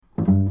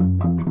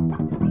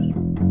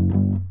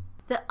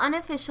the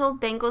unofficial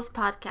Bengals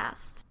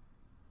podcast.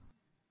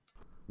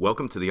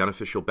 Welcome to the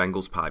unofficial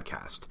Bengals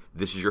podcast.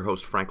 This is your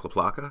host, Frank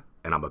LaPlaca,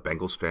 and I'm a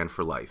Bengals fan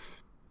for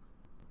life.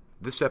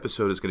 This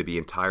episode is going to be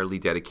entirely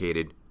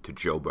dedicated to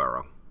Joe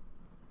Burrow.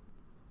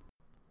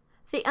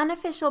 The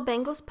unofficial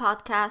Bengals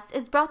podcast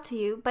is brought to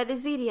you by the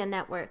Zedia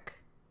Network.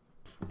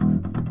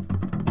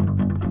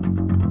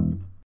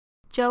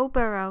 Joe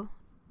Burrow.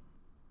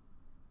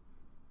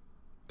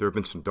 There have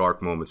been some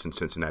dark moments in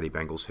Cincinnati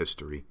Bengals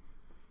history.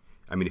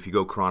 I mean, if you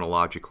go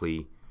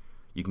chronologically,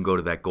 you can go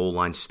to that goal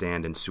line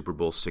stand in Super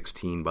Bowl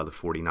 16 by the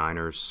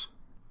 49ers.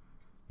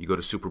 You go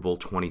to Super Bowl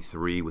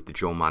 23 with the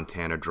Joe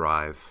Montana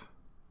drive.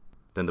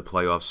 Then the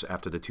playoffs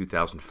after the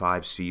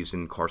 2005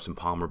 season, Carson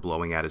Palmer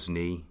blowing out his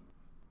knee.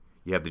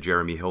 You have the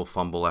Jeremy Hill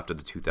fumble after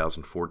the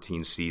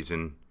 2014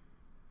 season.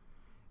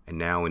 And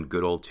now in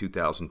good old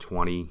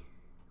 2020,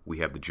 we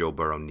have the Joe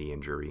Burrow knee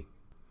injury.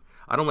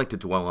 I don't like to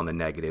dwell on the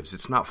negatives.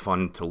 It's not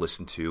fun to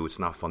listen to. It's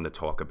not fun to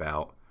talk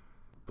about.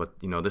 But,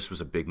 this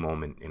was a big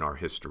moment in our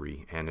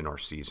history and in our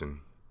season.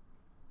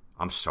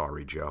 I'm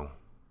sorry, Joe.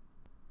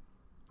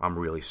 I'm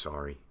really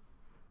sorry.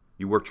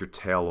 You worked your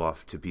tail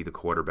off to be the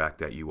quarterback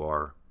that you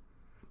are.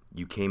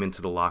 You came into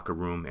the locker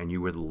room and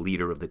you were the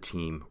leader of the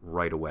team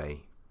right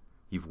away.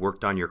 You've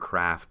worked on your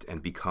craft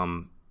and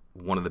become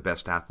one of the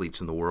best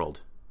athletes in the world.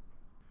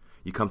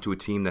 You come to a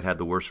team that had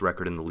the worst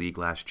record in the league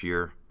last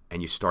year,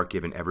 and you start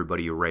giving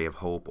everybody a ray of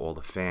hope, all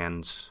the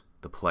fans,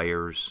 the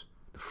players,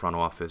 the front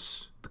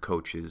office, the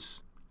coaches.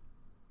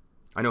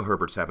 I know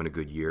Herbert's having a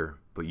good year,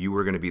 but you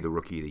were going to be the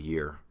rookie of the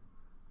year.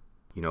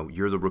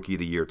 You're the rookie of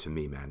the year to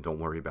me, man. Don't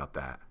worry about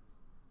that.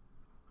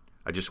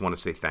 I just want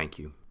to say thank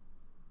you.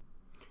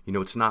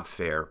 It's not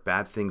fair.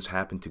 Bad things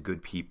happen to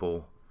good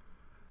people.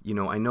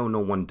 I know no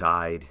one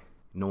died.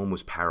 No one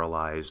was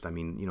paralyzed. I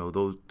mean,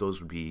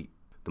 those would be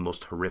the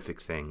most horrific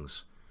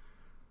things.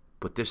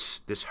 But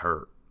this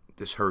hurt.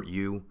 This hurt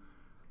you.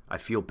 I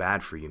feel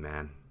bad for you,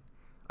 man.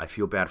 I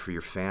feel bad for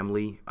your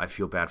family. I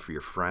feel bad for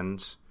your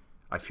friends.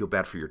 I feel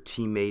bad for your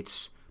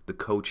teammates, the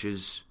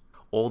coaches,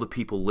 all the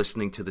people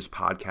listening to this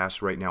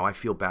podcast right now. I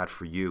feel bad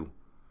for you.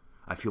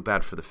 I feel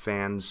bad for the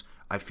fans.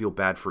 I feel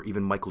bad for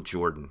even Michael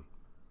Jordan.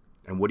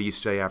 And what do you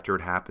say after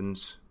it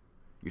happens?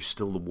 You're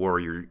still the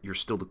warrior. You're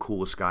still the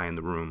coolest guy in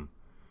the room.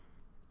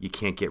 You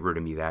can't get rid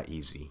of me that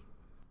easy.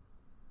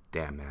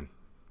 Damn, man.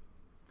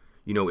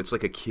 It's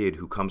like a kid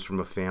who comes from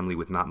a family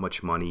with not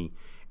much money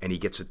and he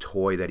gets a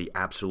toy that he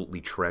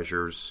absolutely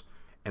treasures,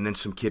 and then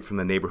some kid from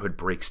the neighborhood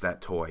breaks that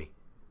toy.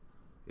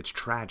 It's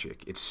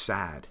tragic. It's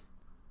sad.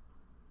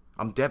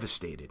 I'm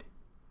devastated.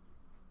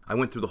 I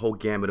went through the whole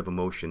gamut of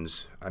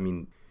emotions. I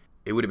mean,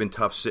 it would have been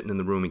tough sitting in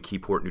the room in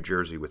Keyport, New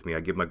Jersey with me. I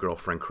give my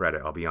girlfriend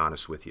credit, I'll be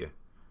honest with you.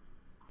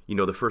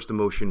 The first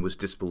emotion was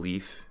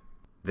disbelief,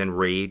 then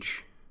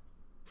rage.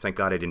 Thank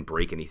God I didn't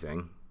break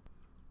anything.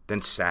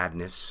 Then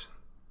sadness.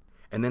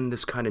 And then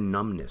this kind of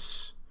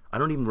numbness. I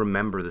don't even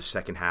remember the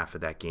second half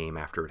of that game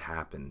after it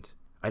happened.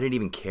 I didn't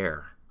even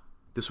care.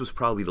 This was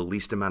probably the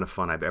least amount of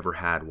fun I've ever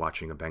had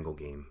watching a Bengal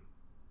game.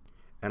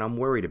 And I'm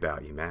worried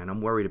about you, man.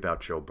 I'm worried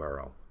about Joe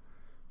Burrow.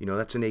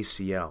 That's an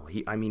ACL.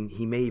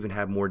 He may even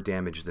have more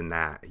damage than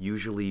that.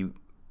 Usually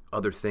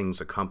other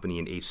things accompany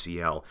an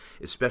ACL,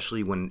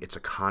 especially when it's a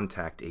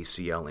contact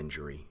ACL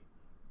injury.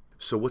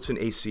 So what's an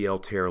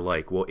ACL tear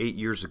like? Well, 8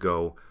 years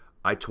ago,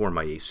 I tore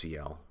my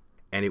ACL.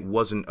 And it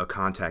wasn't a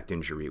contact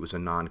injury. It was a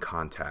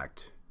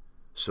non-contact.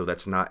 So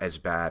that's not as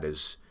bad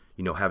as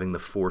having the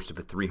force of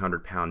a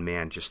 300-pound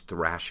man just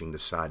thrashing the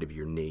side of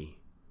your knee.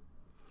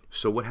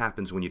 So what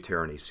happens when you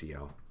tear an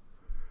ACL?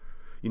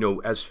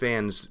 As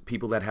fans,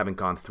 people that haven't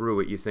gone through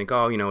it, you think,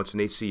 it's an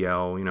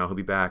ACL, he'll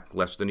be back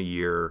less than a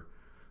year.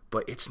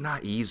 But it's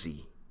not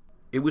easy.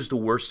 It was the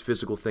worst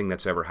physical thing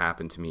that's ever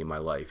happened to me in my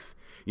life.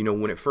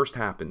 When it first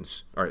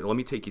happens, all right, let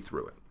me take you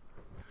through it.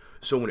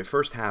 So when it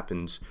first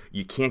happens,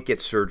 you can't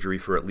get surgery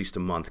for at least a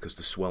month because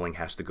the swelling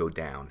has to go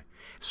down.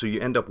 So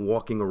you end up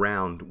walking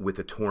around with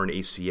a torn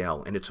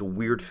ACL, and it's a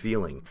weird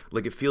feeling.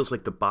 Like it feels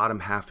like the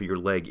bottom half of your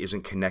leg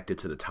isn't connected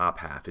to the top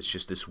half. It's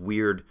just this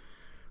weird,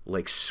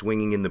 like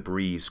swinging in the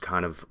breeze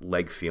kind of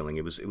leg feeling.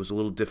 It was a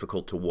little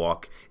difficult to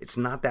walk. It's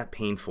not that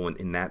painful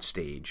in that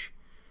stage,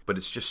 but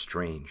it's just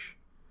strange.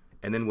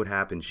 And then what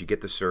happens? You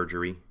get the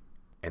surgery,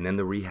 and then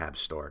the rehab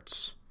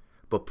starts.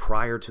 But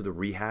prior to the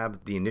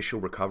rehab, the initial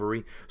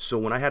recovery, so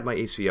when I had my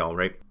ACL,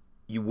 right,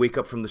 you wake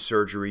up from the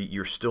surgery,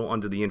 you're still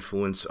under the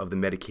influence of the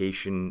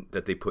medication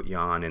that they put you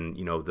on and,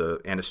 the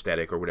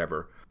anesthetic or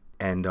whatever.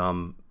 And,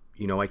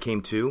 I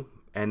came to,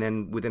 and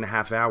then within a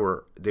half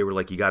hour, they were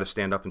like, you got to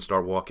stand up and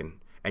start walking.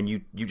 And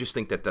you just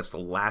think that that's the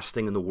last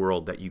thing in the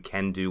world that you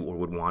can do or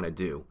would want to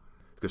do.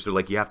 Because they're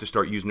like, you have to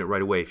start using it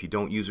right away. If you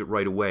don't use it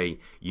right away,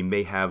 you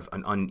may have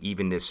an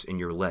unevenness in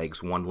your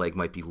legs. One leg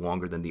might be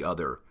longer than the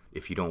other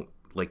if you don't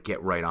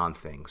get right on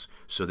things.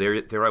 So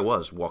there I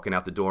was, walking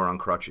out the door on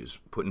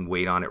crutches, putting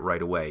weight on it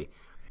right away.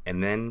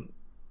 And then,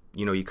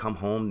 you come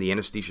home, the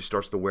anesthesia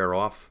starts to wear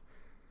off,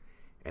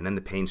 and then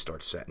the pain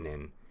starts setting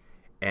in.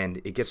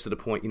 And it gets to the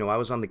point, I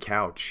was on the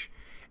couch,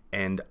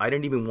 And I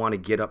didn't even want to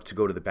get up to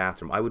go to the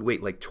bathroom. I would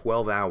wait like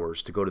 12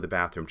 hours to go to the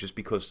bathroom just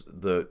because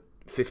the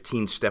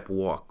 15-step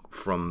walk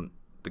from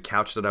the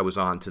couch that I was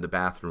on to the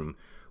bathroom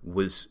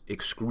was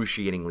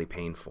excruciatingly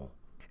painful.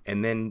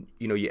 And then,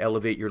 you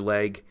elevate your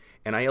leg.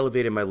 And I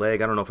elevated my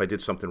leg. I don't know if I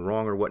did something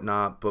wrong or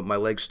whatnot, but my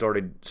leg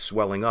started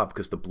swelling up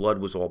because the blood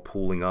was all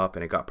pooling up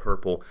and it got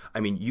purple.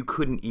 I mean, you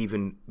couldn't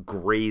even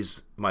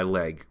graze my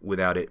leg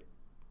without it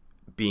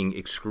being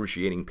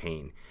excruciating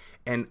pain.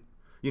 And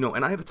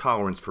and I have a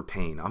tolerance for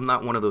pain. I'm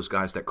not one of those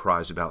guys that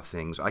cries about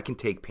things. I can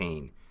take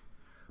pain.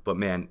 But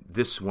man,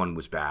 this one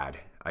was bad.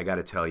 I got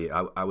to tell you,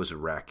 I was a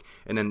wreck.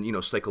 And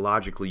then,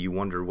 psychologically, you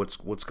wonder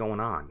what's going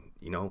on.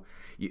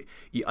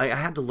 I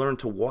had to learn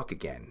to walk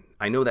again.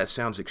 I know that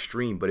sounds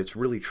extreme, but it's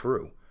really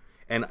true.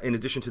 And in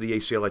addition to the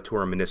ACL, I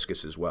tore a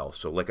meniscus as well.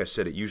 So like I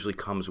said, it usually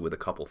comes with a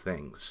couple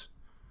things.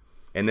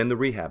 And then the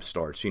rehab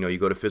starts. You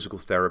go to physical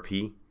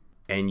therapy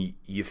and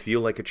you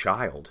feel like a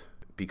child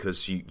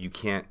because you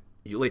can't.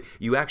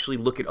 You actually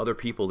look at other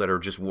people that are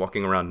just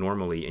walking around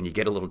normally and you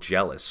get a little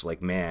jealous.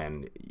 Like,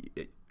 man,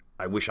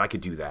 I wish I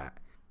could do that.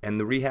 And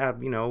the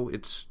rehab,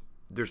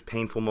 there's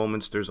painful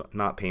moments, there's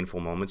not painful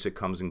moments. It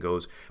comes and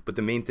goes. But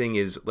the main thing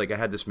is, like, I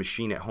had this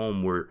machine at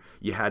home where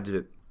you had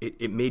to,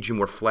 it made you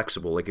more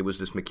flexible. Like, it was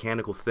this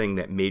mechanical thing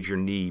that made your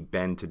knee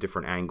bend to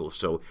different angles.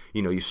 So,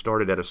 you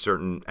started at a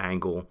certain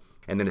angle,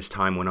 and then as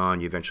time went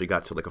on, you eventually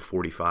got to like a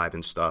 45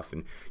 and stuff.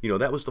 And,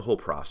 that was the whole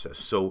process.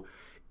 So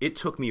it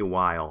took me a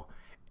while.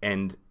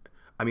 And,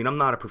 I mean, I'm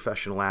not a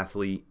professional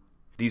athlete.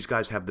 These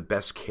guys have the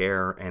best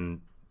care,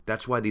 and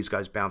that's why these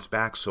guys bounce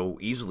back so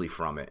easily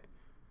from it.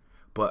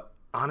 But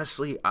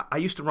honestly, I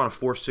used to run a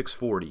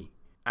 4.640.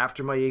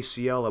 After my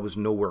ACL, I was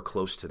nowhere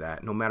close to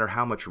that. No matter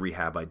how much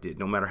rehab I did,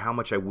 no matter how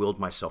much I willed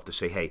myself to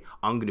say, hey,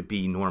 I'm going to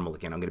be normal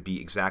again. I'm going to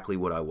be exactly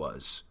what I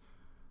was.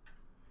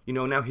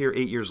 Now here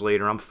 8 years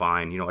later, I'm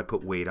fine. I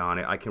put weight on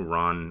it. I can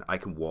run. I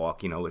can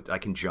walk. I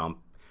can jump.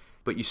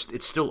 But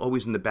it's still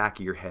always in the back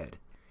of your head.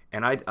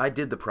 And I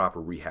did the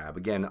proper rehab.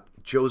 Again,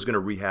 Joe's going to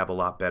rehab a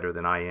lot better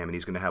than I am, and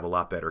he's going to have a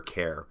lot better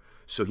care.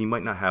 So he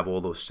might not have all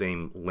those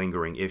same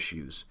lingering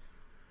issues.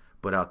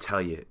 But I'll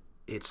tell you,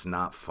 it's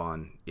not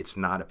fun. It's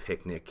not a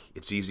picnic.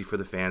 It's easy for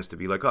the fans to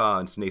be like, oh,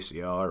 it's an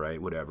ACL, all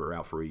right, whatever,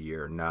 out for a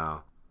year.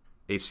 Nah,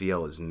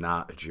 ACL is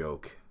not a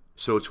joke.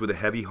 So it's with a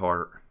heavy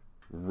heart,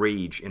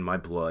 rage in my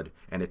blood,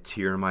 and a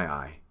tear in my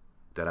eye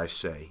that I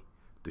say,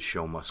 the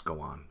show must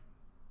go on.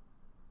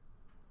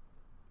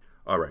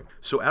 All right,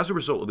 so as a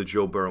result of the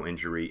Joe Burrow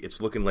injury,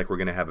 it's looking like we're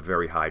going to have a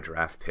very high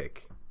draft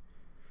pick.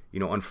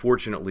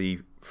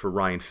 Unfortunately for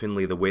Ryan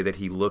Finley, the way that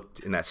he looked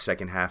in that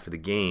second half of the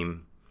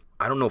game,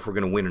 I don't know if we're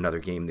going to win another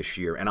game this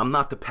year. And I'm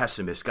not the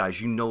pessimist,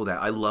 guys. You know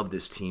that. I love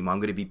this team. I'm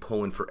going to be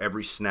pulling for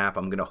every snap.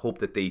 I'm going to hope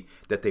that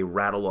they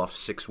rattle off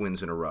 6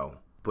 wins in a row.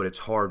 But it's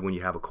hard when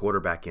you have a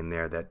quarterback in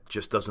there that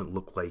just doesn't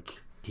look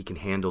like he can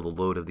handle the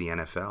load of the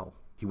NFL.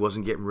 He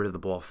wasn't getting rid of the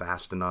ball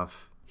fast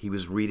enough. He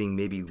was reading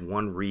maybe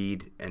one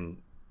read and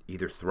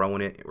either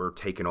throwing it or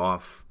taking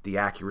off. The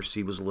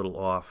accuracy was a little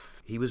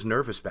off. He was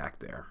nervous back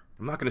there.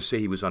 I'm not going to say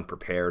he was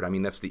unprepared. I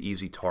mean, that's the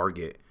easy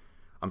target.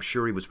 I'm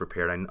sure he was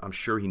prepared. I'm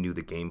sure he knew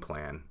the game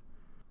plan.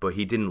 But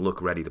he didn't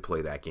look ready to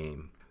play that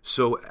game.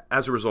 So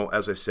as a result,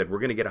 as I said, we're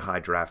going to get a high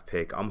draft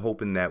pick. I'm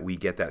hoping that we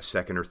get that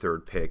second or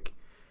third pick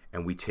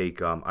and we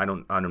take, I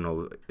don't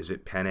know, is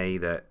it Penny,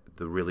 that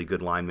the really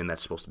good lineman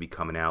that's supposed to be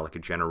coming out, like a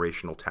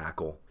generational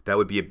tackle? That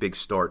would be a big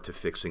start to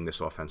fixing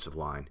this offensive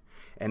line.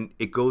 And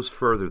it goes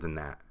further than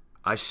that.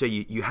 I say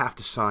you have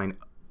to sign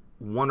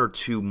 1 or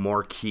 2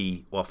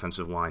 marquee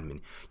offensive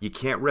linemen. You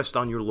can't rest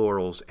on your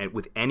laurels and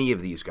with any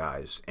of these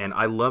guys. And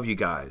I love you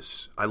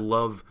guys. I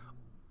love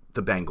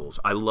the Bengals.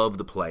 I love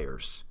the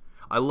players.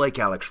 I like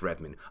Alex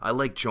Redmond. I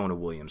like Jonah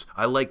Williams.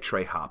 I like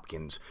Trey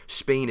Hopkins.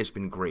 Spain has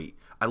been great.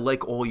 I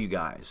like all you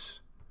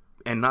guys.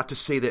 And not to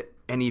say that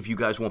any of you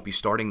guys won't be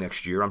starting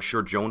next year. I'm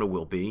sure Jonah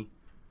will be.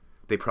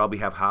 They probably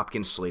have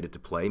Hopkins slated to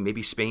play.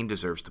 Maybe Spain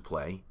deserves to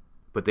play.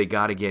 But they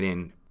got to get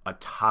in a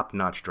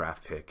top-notch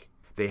draft pick.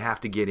 They have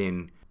to get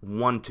in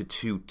 1 to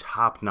 2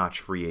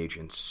 top-notch free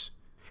agents.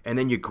 And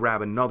then you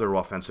grab another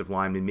offensive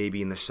lineman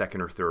maybe in the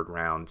second or third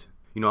round.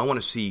 I want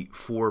to see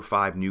 4 or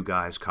 5 new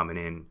guys coming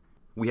in.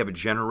 We have a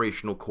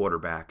generational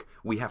quarterback.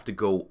 We have to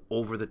go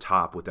over the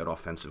top with that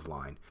offensive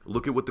line.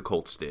 Look at what the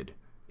Colts did.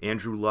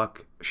 Andrew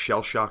Luck,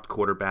 shell-shocked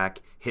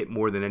quarterback, hit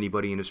more than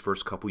anybody in his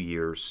first couple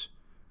years.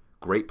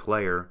 Great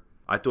player.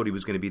 I thought he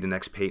was going to be the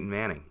next Peyton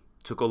Manning.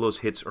 Took all those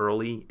hits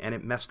early, and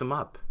it messed him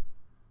up.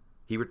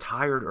 He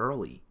retired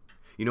early.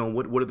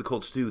 What did the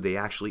Colts do? They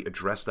actually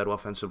addressed that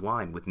offensive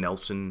line with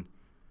Nelson.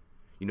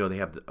 They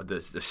have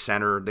the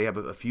center. They have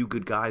a few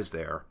good guys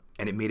there,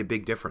 and it made a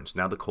big difference.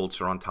 Now the Colts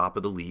are on top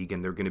of the league,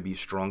 and they're going to be a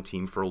strong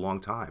team for a long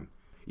time.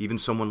 Even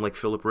someone like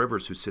Phillip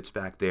Rivers, who sits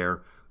back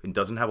there and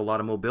doesn't have a lot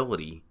of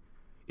mobility,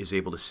 is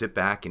able to sit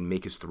back and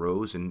make his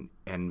throws and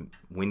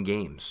win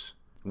games.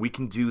 We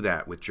can do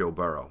that with Joe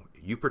Burrow.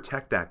 You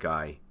protect that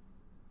guy,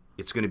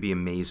 it's going to be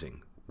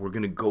amazing. We're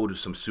going to go to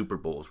some Super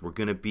Bowls. We're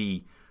going to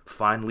be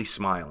finally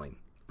smiling.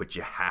 But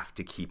you have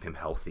to keep him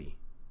healthy.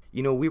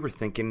 we were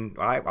thinking,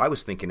 I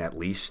was thinking at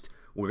least,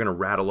 we're going to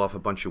rattle off a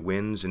bunch of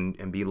wins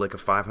and be like a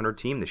 500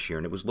 team this year,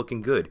 and it was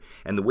looking good.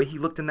 And the way he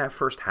looked in that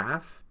first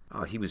half,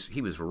 he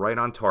was right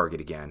on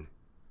target again.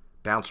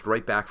 Bounced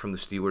right back from the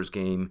Steelers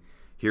game.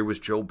 Here was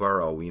Joe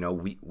Burrow.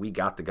 We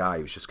got the guy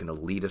who was just going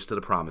to lead us to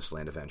the promised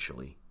land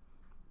eventually.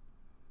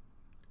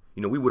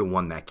 We would have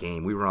won that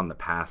game. We were on the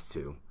path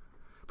to.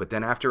 But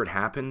then after it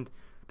happened,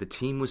 the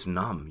team was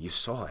numb. You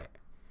saw it.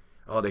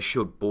 Oh, they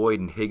showed Boyd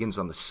and Higgins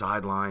on the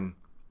sideline.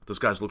 Those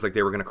guys looked like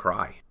they were going to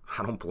cry.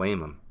 I don't blame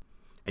them.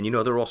 And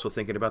they're also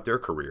thinking about their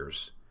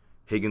careers.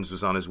 Higgins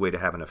was on his way to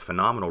having a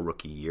phenomenal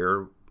rookie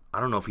year. I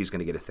don't know if he's going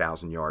to get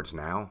 1,000 yards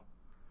now.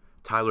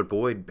 Tyler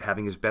Boyd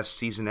having his best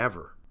season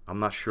ever. I'm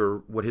not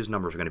sure what his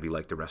numbers are going to be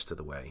like the rest of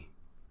the way.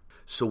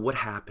 So what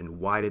happened?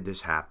 Why did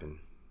this happen?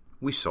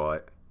 We saw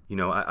it.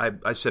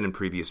 I said in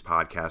previous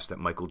podcasts that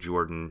Michael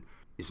Jordan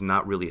is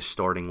not really a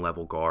starting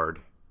level guard.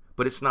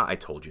 But it's not I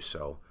told you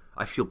so.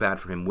 I feel bad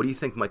for him. What do you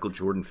think Michael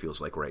Jordan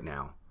feels like right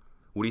now?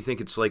 What do you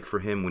think it's like for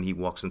him when he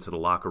walks into the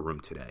locker room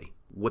today?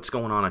 What's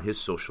going on his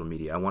social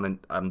media?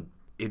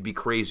 It'd be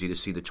crazy to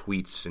see the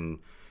tweets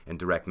and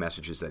direct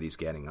messages that he's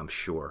getting, I'm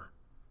sure.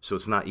 So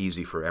it's not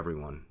easy for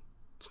everyone.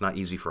 It's not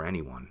easy for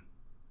anyone.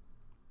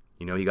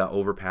 He got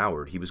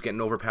overpowered. He was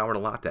getting overpowered a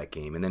lot that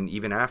game. And then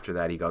even after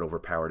that, he got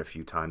overpowered a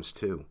few times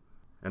too.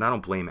 And I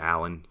don't blame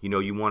Allen.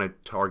 You want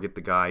to target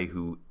the guy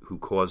who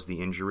caused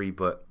the injury,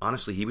 but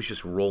honestly, he was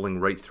just rolling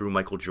right through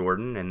Michael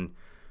Jordan. And,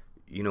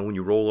 when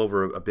you roll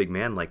over a big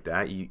man like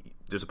that,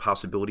 there's a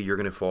possibility you're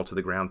going to fall to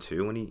the ground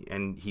too.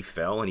 And he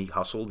fell and he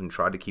hustled and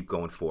tried to keep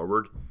going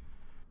forward.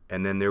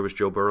 And then there was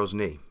Joe Burrow's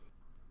knee.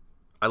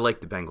 I like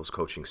the Bengals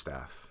coaching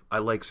staff. I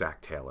like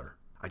Zach Taylor.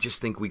 I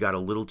just think we got a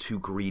little too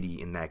greedy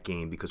in that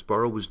game because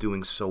Burrow was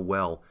doing so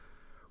well.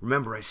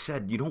 Remember, I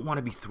said you don't want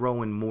to be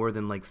throwing more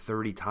than like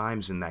 30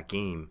 times in that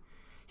game.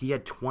 He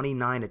had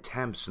 29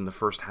 attempts in the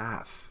first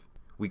half.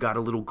 We got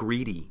a little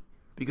greedy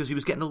because he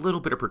was getting a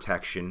little bit of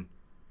protection.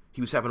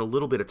 He was having a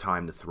little bit of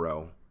time to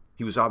throw.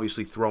 He was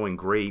obviously throwing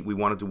great. We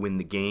wanted to win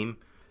the game.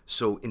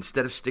 So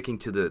instead of sticking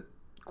to the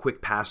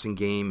quick passing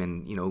game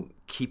and,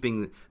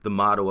 keeping the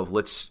motto of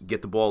let's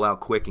get the ball out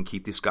quick and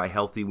keep this guy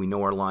healthy. We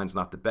know our line's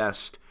not the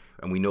best,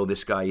 and we know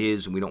this guy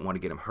is, and we don't want to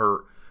get him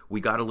hurt.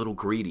 We got a little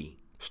greedy,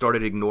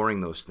 started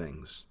ignoring those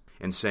things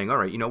and saying, all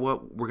right, you know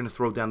what? We're going to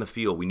throw down the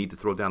field. We need to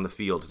throw down the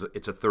field.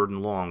 It's a 3rd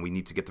and long. We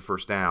need to get the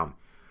first down.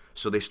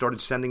 So they started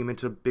sending him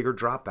into bigger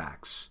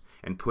dropbacks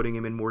and putting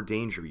him in more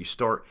danger.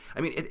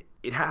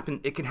 It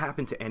happened. It can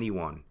happen to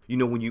anyone.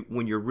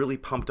 When you're really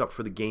pumped up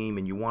for the game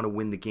and you want to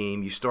win the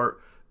game, you start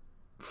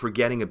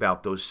forgetting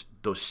about those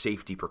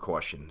safety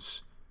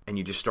precautions, and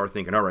you just start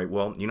thinking, all right,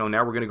 well,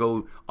 now we're going to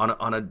go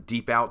on a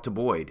deep out to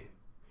Boyd,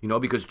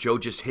 because Joe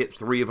just hit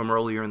 3 of them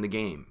earlier in the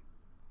game.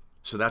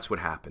 So that's what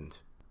happened.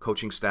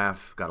 Coaching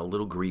staff got a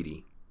little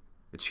greedy.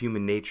 It's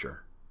human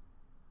nature.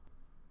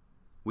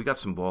 We got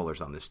some ballers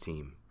on this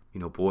team.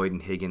 Boyd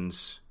and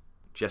Higgins,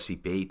 Jesse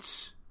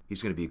Bates.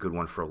 He's going to be a good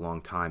one for a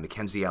long time.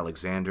 Mackenzie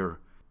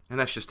Alexander. And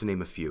that's just to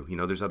name a few.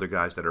 There's other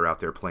guys that are out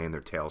there playing their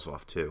tails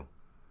off too.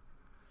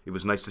 It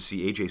was nice to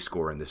see AJ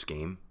score in this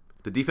game.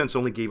 The defense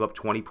only gave up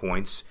 20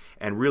 points,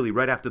 and really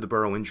right after the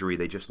Burrow injury,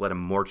 they just let him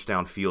march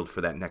downfield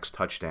for that next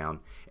touchdown.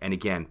 And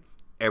again,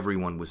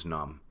 everyone was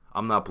numb.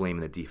 I'm not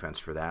blaming the defense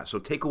for that. So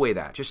take away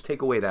that. Just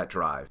take away that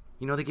drive.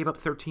 They gave up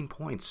 13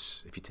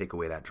 points if you take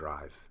away that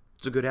drive.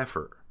 It's a good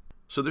effort.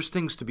 So there's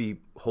things to be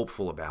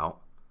hopeful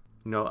about.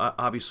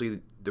 Obviously,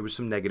 there was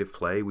some negative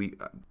play. I'm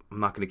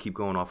not going to keep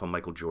going off on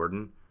Michael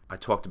Jordan. I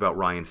talked about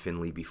Ryan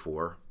Finley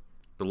before.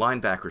 The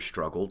linebackers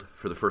struggled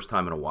for the first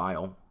time in a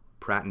while.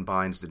 Pratt and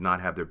Bynes did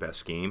not have their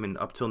best game, and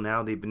up till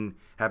now they've been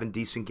having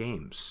decent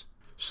games.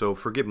 So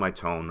forgive my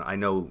tone. I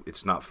know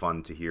it's not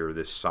fun to hear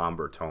this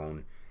somber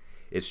tone.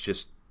 It's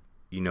just,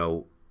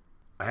 I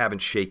haven't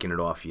shaken it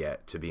off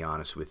yet, to be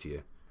honest with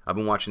you. I've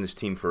been watching this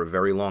team for a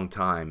very long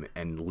time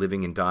and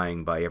living and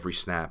dying by every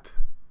snap.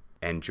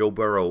 And Joe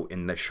Burrow,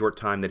 in the short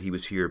time that he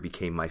was here,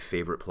 became my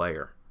favorite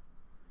player.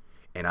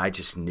 And I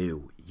just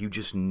knew, you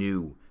just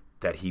knew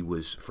that he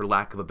was, for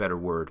lack of a better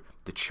word,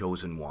 the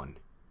chosen one.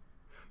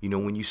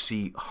 When you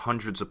see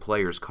hundreds of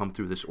players come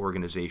through this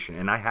organization,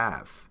 and I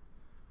have,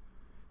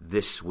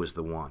 this was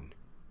the one.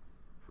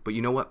 But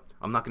you know what?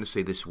 I'm not going to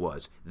say this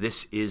was.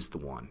 This is the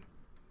one.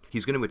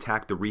 He's going to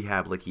attack the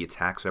rehab like he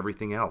attacks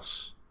everything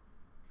else.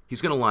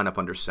 He's going to line up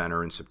under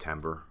center in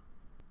September.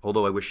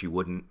 Although I wish he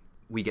wouldn't.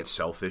 We get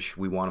selfish.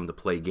 We want him to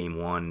play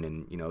game 1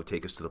 and,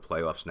 take us to the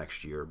playoffs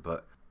next year.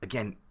 But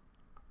again,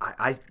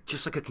 I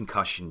just like a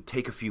concussion.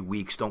 Take a few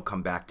weeks. Don't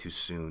come back too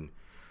soon.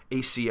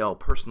 ACL,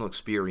 personal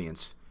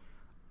experience.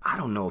 I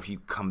don't know if you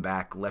come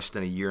back less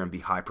than a year and be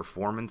high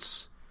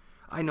performance.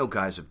 I know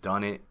guys have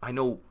done it. I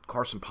know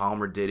Carson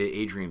Palmer did it,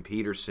 Adrian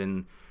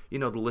Peterson. The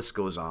list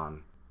goes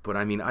on. But,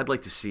 I'd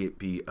like to see it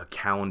be a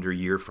calendar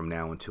year from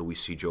now until we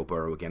see Joe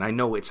Burrow again. I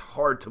know it's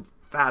hard to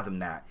fathom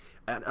that.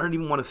 I don't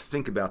even want to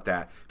think about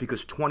that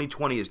because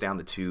 2020 is down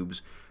the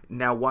tubes.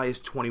 Now, why is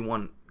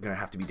 21 going to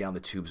have to be down the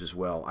tubes as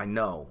well? I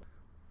know.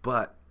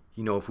 But,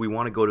 if we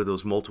want to go to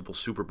those multiple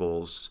Super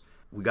Bowls,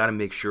 we got to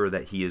make sure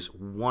that he is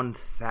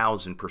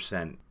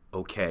 1,000%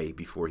 okay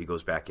before he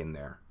goes back in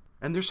there.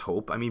 And there's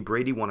hope. I mean,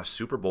 Brady won a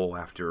Super Bowl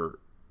after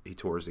he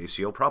tore his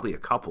ACL, probably a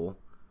couple.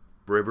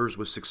 Rivers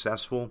was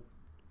successful.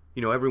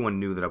 You know, everyone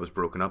knew that I was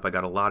broken up. I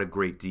got a lot of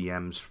great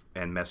DMs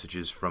and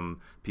messages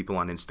from people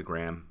on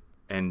Instagram.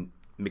 And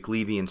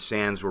McLeavy and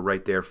Sands were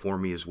right there for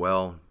me as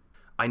well.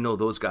 I know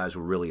those guys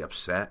were really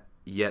upset,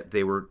 yet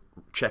they were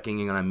checking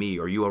in on me.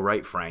 Are you all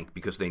right, Frank?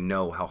 Because they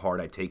know how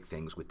hard I take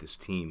things with this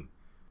team.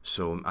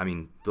 So, I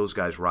mean, those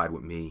guys ride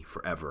with me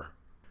forever.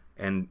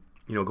 And,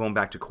 you know, going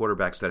back to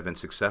quarterbacks that have been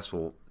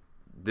successful,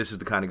 this is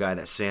the kind of guy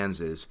that Sands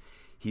is.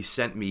 He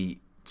sent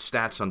me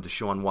stats on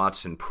Deshaun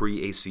Watson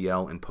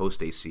pre-ACL and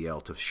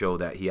post-ACL to show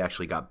that he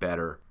actually got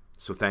better.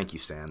 So thank you,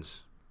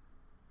 Sands.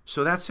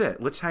 So that's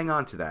it. Let's hang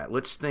on to that.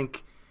 Let's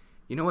think,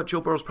 you know what, Joe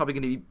Burrow's probably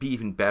going to be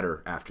even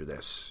better after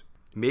this.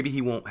 Maybe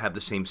he won't have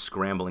the same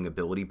scrambling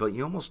ability, but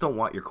you almost don't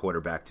want your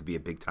quarterback to be a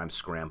big-time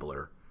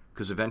scrambler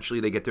because eventually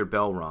they get their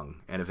bell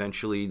rung, and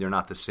eventually they're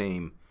not the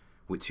same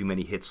with too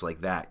many hits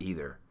like that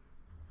either.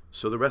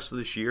 So the rest of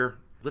this year,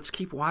 let's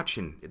keep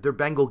watching. They're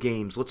Bengal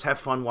games. Let's have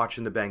fun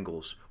watching the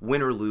Bengals,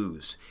 win or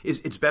lose.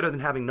 It's better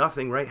than having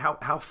nothing, right?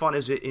 How fun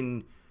is it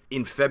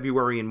in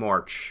February and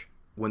March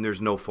when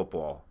there's no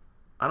football?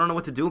 I don't know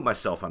what to do with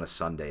myself on a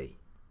Sunday.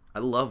 I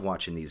love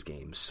watching these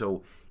games.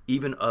 So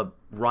even a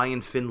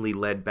Ryan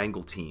Finley-led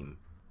Bengal team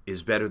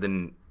is better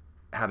than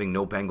having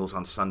no Bengals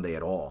on Sunday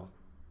at all.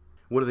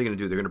 What are they going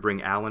to do? They're going to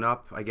bring Allen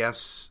up, I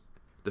guess.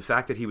 The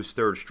fact that he was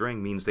third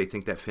string means they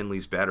think that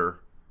Finley's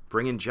better.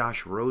 Bring in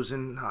Josh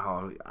Rosen?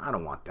 Oh, I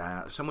don't want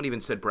that. Someone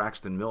even said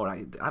Braxton Miller.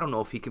 I don't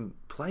know if he can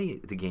play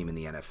the game in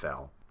the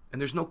NFL. And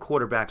there's no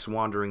quarterbacks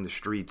wandering the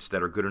streets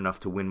that are good enough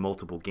to win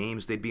multiple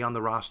games. They'd be on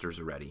the rosters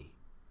already.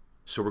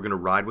 So we're going to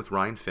ride with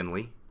Ryan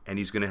Finley, and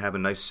he's going to have a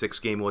nice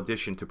 6-game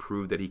audition to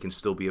prove that he can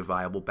still be a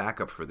viable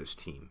backup for this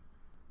team.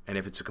 And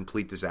if it's a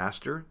complete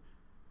disaster,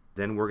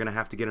 then we're going to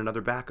have to get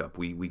another backup.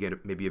 We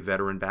get maybe a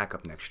veteran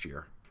backup next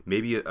year.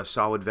 Maybe a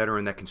solid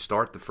veteran that can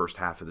start the first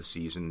half of the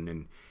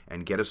season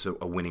and get us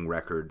a winning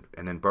record.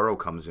 And then Burrow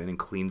comes in and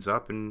cleans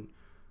up and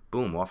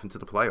boom, off into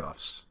the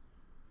playoffs.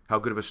 How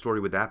good of a story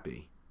would that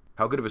be?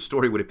 How good of a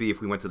story would it be if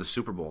we went to the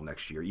Super Bowl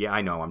next year? Yeah,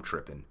 I know I'm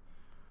tripping.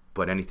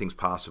 But anything's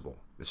possible,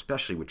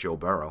 especially with Joe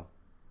Burrow.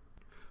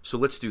 So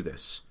let's do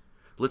this.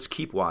 Let's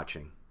keep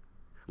watching.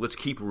 Let's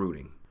keep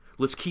rooting.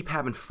 Let's keep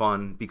having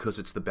fun because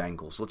it's the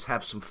Bengals. Let's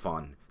have some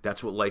fun.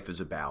 That's what life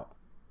is about.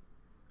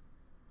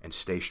 And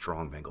stay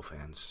strong, Bengal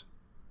fans.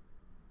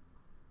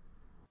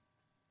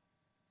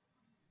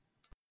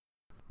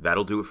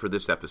 That'll do it for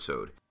this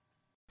episode.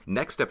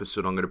 Next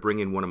episode, I'm going to bring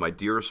in one of my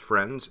dearest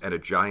friends and a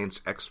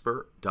Giants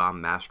expert, Dom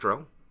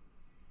Mastro.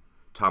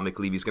 Tom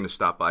McLeavy's going to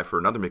stop by for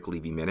another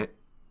McLeavy Minute.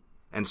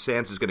 And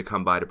Sands is going to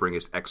come by to bring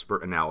his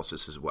expert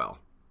analysis as well.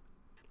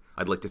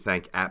 I'd like to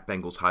thank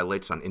 @Bengals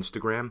Highlights on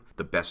Instagram,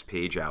 the best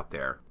page out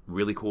there.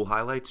 Really cool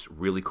highlights,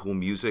 really cool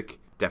music.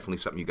 Definitely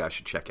something you guys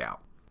should check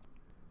out.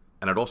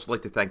 And I'd also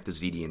like to thank the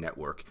Zedia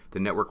Network, the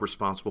network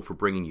responsible for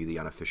bringing you the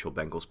Unofficial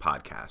Bengals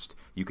podcast.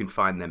 You can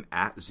find them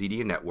at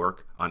Zedia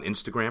Network on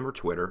Instagram or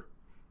Twitter,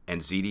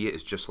 and Zedia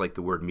is just like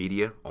the word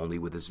media, only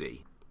with a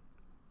Z.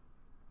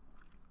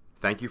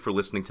 Thank you for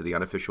listening to the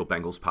Unofficial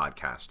Bengals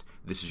podcast.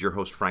 This is your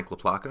host, Frank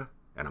LaPlaca,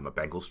 and I'm a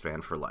Bengals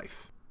fan for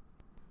life.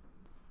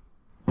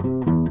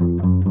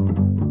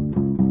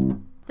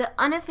 The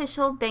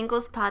Unofficial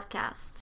Bengals podcast.